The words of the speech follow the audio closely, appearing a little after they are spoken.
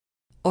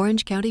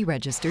Orange County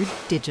Registered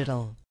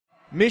Digital.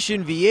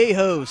 Mission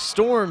Viejo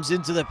storms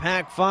into the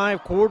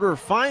Pac-5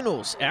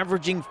 quarterfinals,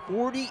 averaging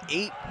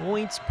 48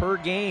 points per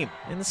game.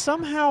 And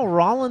somehow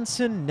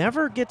Rollinson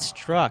never gets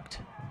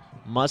trucked.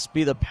 Must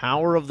be the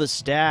power of the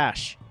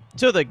stash.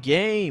 To the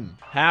game.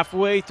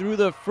 Halfway through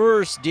the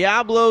first,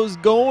 Diablo's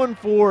going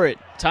for it.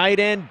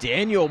 Tight end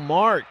Daniel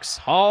Marks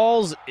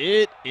hauls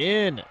it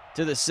in.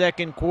 To the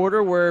second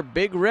quarter where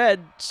Big Red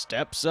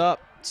steps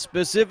up.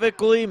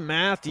 Specifically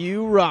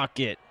Matthew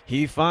Rocket.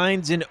 He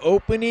finds an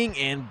opening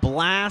and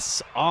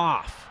blasts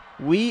off.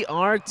 We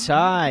are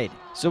tied.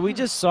 So we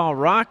just saw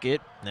Rocket.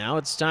 Now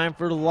it's time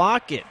for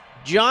Lockett.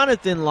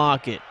 Jonathan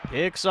Lockett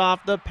picks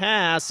off the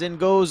pass and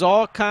goes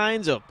all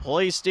kinds of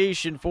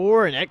PlayStation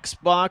 4 and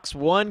Xbox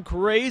One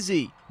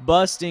crazy,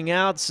 busting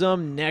out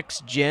some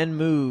next-gen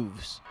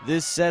moves.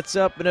 This sets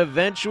up an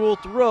eventual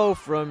throw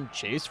from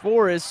Chase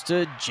Forrest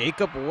to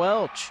Jacob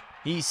Welch.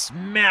 He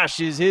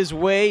smashes his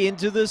way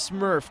into the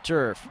Smurf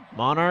turf.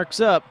 Monarchs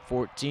up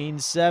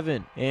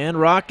 14-7. And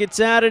Rocket's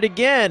at it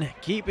again,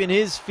 keeping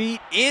his feet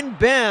in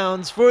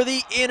bounds for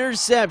the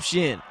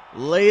interception.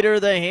 Later,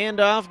 the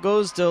handoff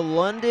goes to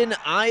London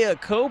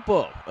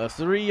Iacopo, a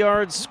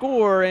 3-yard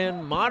score,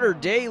 and Mater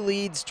Dei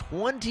leads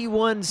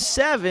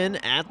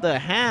 21-7 at the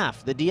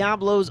half. The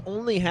Diablos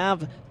only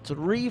have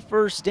 3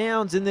 first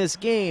downs in this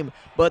game,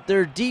 but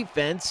their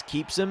defense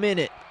keeps them in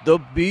it. The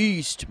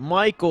Beast,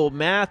 Michael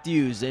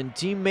Matthews, and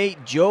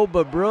teammate Joe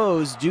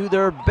Babros do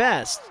their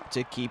best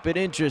to keep it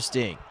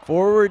interesting.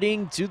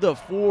 Forwarding to the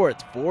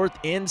fourth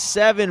and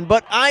 7,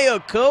 but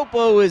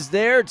Iacopo is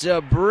there to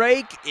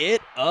break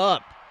it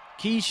up.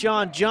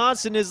 Keyshawn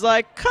Johnson is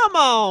like, come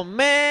on,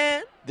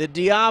 man. The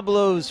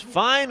Diablos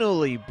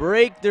finally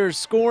break their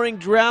scoring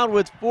drought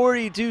with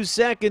 42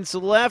 seconds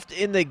left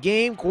in the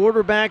game.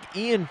 Quarterback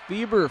Ian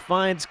Feber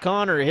finds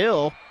Connor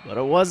Hill, but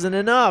it wasn't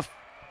enough.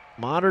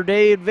 Mater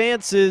Dei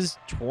advances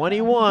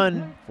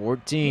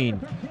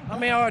 21-14. I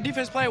mean, our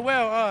defense played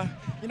well.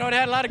 They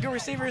had a lot of good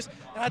receivers,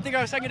 and I think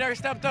our secondary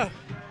stepped up.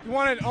 We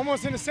wanted,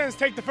 almost in a sense,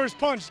 take the first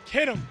punch,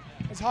 hit them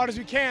as hard as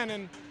we can,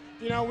 and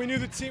we knew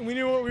the team, we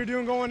knew what we were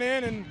doing going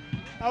in, and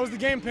that was the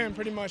game plan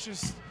pretty much,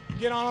 just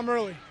get on them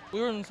early. We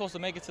weren't supposed to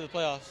make it to the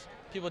playoffs.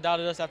 People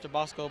doubted us after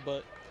Bosco,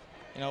 but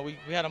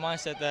we had a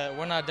mindset that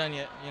we're not done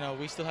yet.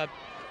 We still have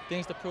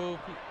things to prove.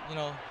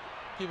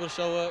 People to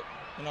show up.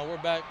 We're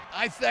back.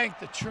 I thank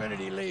the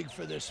Trinity League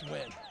for this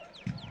win,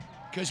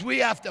 because we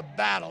have to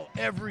battle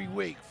every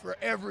week for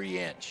every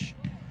inch.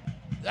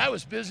 That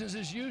was business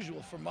as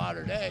usual for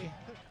Mater Dei.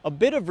 A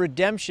bit of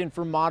redemption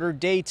for Mater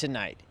Dei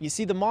tonight. You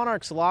see, the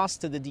Monarchs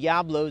lost to the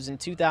Diablos in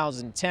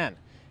 2010.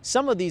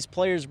 Some of these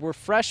players were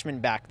freshmen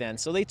back then,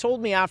 so they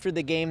told me after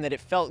the game that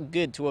it felt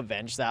good to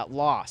avenge that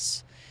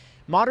loss.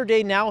 Mater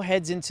Dei now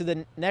heads into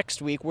the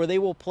next week where they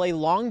will play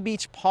Long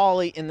Beach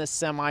Poly in the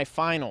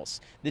semifinals.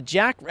 The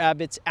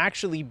Jackrabbits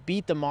actually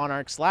beat the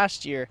Monarchs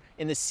last year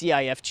in the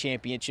CIF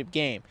championship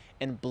game,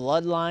 and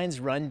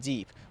bloodlines run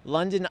deep.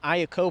 London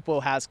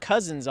Iacopo has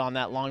cousins on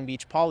that Long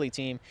Beach Poly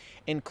team,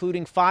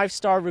 including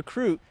 5-star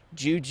recruit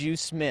Juju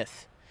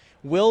Smith.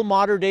 Will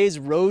Mater Dei's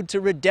road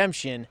to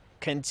redemption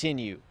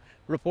continue?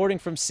 Reporting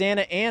from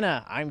Santa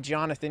Ana, I'm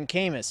Jonathan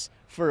Khamis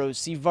for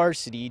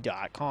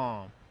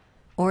OCVarsity.com.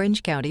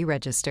 Orange County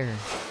Register.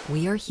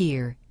 We are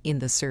here in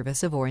the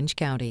service of Orange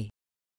County.